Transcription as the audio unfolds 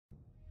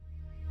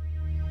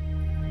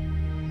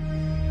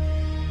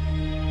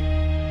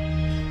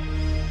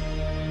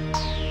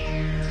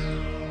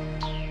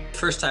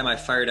first time I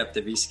fired up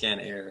the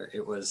Vscan Air,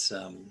 it was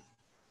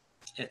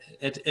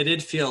it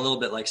did feel a little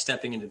bit like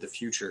stepping into the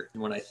future.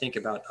 And when I think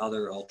about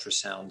other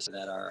ultrasounds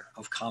that are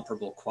of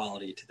comparable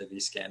quality to the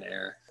Vscan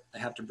Air, I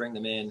have to bring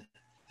them in,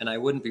 and I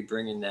wouldn't be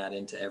bringing that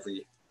into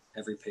every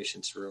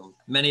patient's room.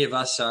 Many of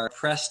us are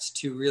pressed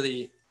to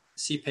really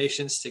see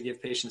patients, to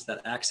give patients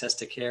that access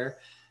to care,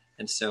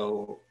 and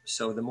so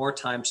the more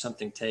time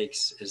something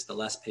takes, is the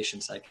less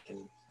patients I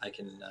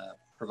can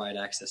provide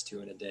access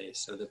to in a day.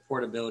 So the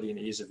portability and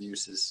ease of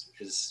use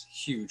is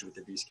huge with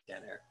the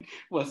Vscan Air. It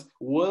was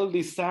well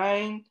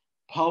designed,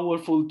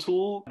 powerful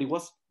tool. It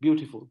was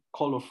beautiful,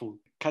 colorful,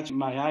 catch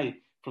my eye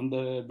from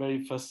the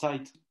very first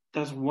sight.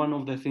 That's one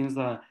of the things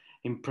that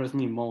impressed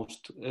me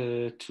most,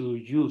 to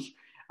use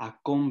a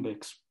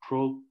convex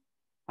probe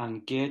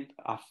and get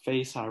a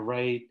phase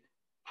array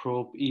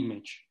probe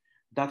image.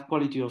 That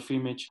quality of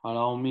image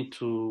allowed me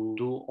to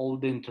do all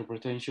the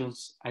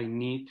interpretations I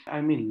need.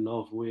 I'm in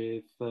love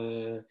with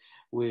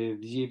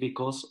G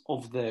because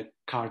of the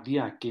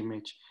cardiac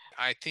image.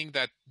 I think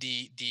that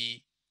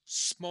the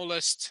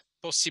smallest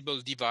possible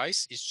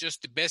device is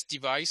just the best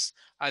device,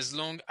 as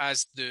long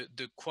as the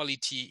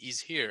quality is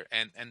here,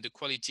 and the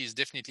quality is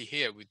definitely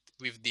here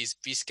with this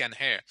Vscan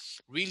Air.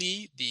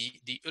 Really,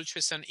 the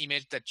ultrasound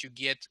image that you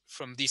get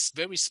from this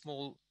very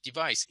small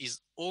device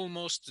is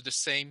almost the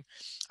same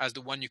as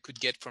the one you could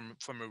get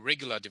from a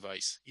regular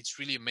device. It's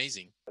really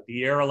amazing.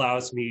 The Air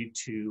allows me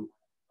to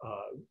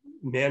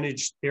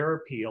manage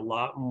therapy a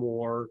lot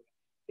more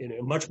in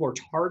a much more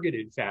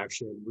targeted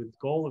fashion, with the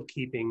goal of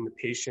keeping the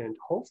patient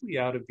hopefully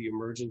out of the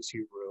emergency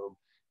room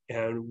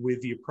and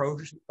with the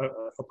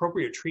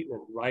appropriate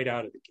treatment right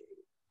out of the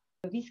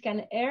gate.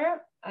 Vscan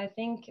Air, I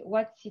think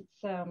what's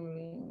its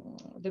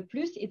the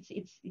plus,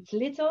 it's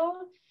little,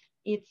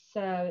 it's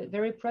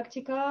very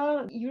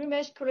practical. Your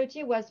image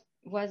quality was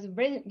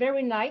very,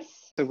 very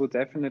nice. I would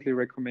definitely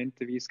recommend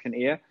the Vscan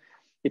Air.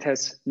 It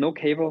has no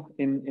cable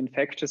in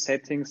infectious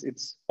settings.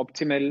 It's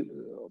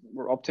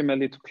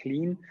optimally to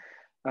clean.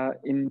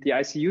 In the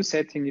ICU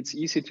setting, it's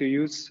easy to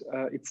use.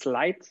 It's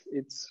light,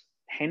 it's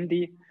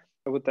handy.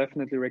 I would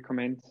definitely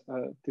recommend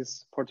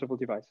this portable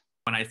device.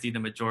 When I see the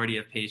majority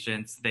of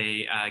patients,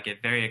 they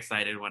get very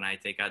excited when I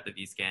take out the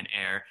Vscan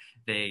Air.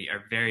 They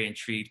are very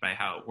intrigued by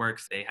how it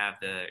works. They have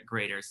the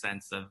greater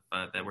sense of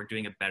that we're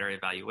doing a better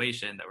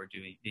evaluation, that we're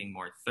being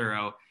more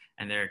thorough,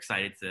 and they're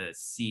excited to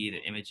see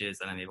the images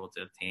that I'm able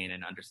to obtain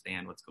and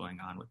understand what's going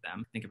on with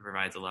them. I think it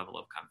provides a level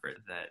of comfort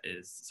that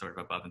is sort of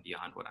above and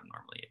beyond what I'm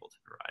normally able to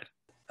provide.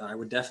 I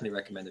would definitely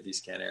recommend the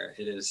Vscan Air.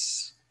 It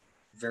is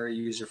very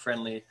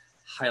user-friendly,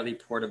 highly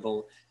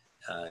portable,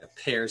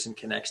 pairs and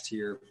connects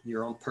to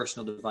your own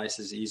personal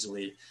devices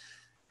easily,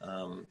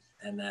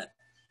 and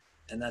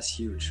that's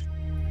huge.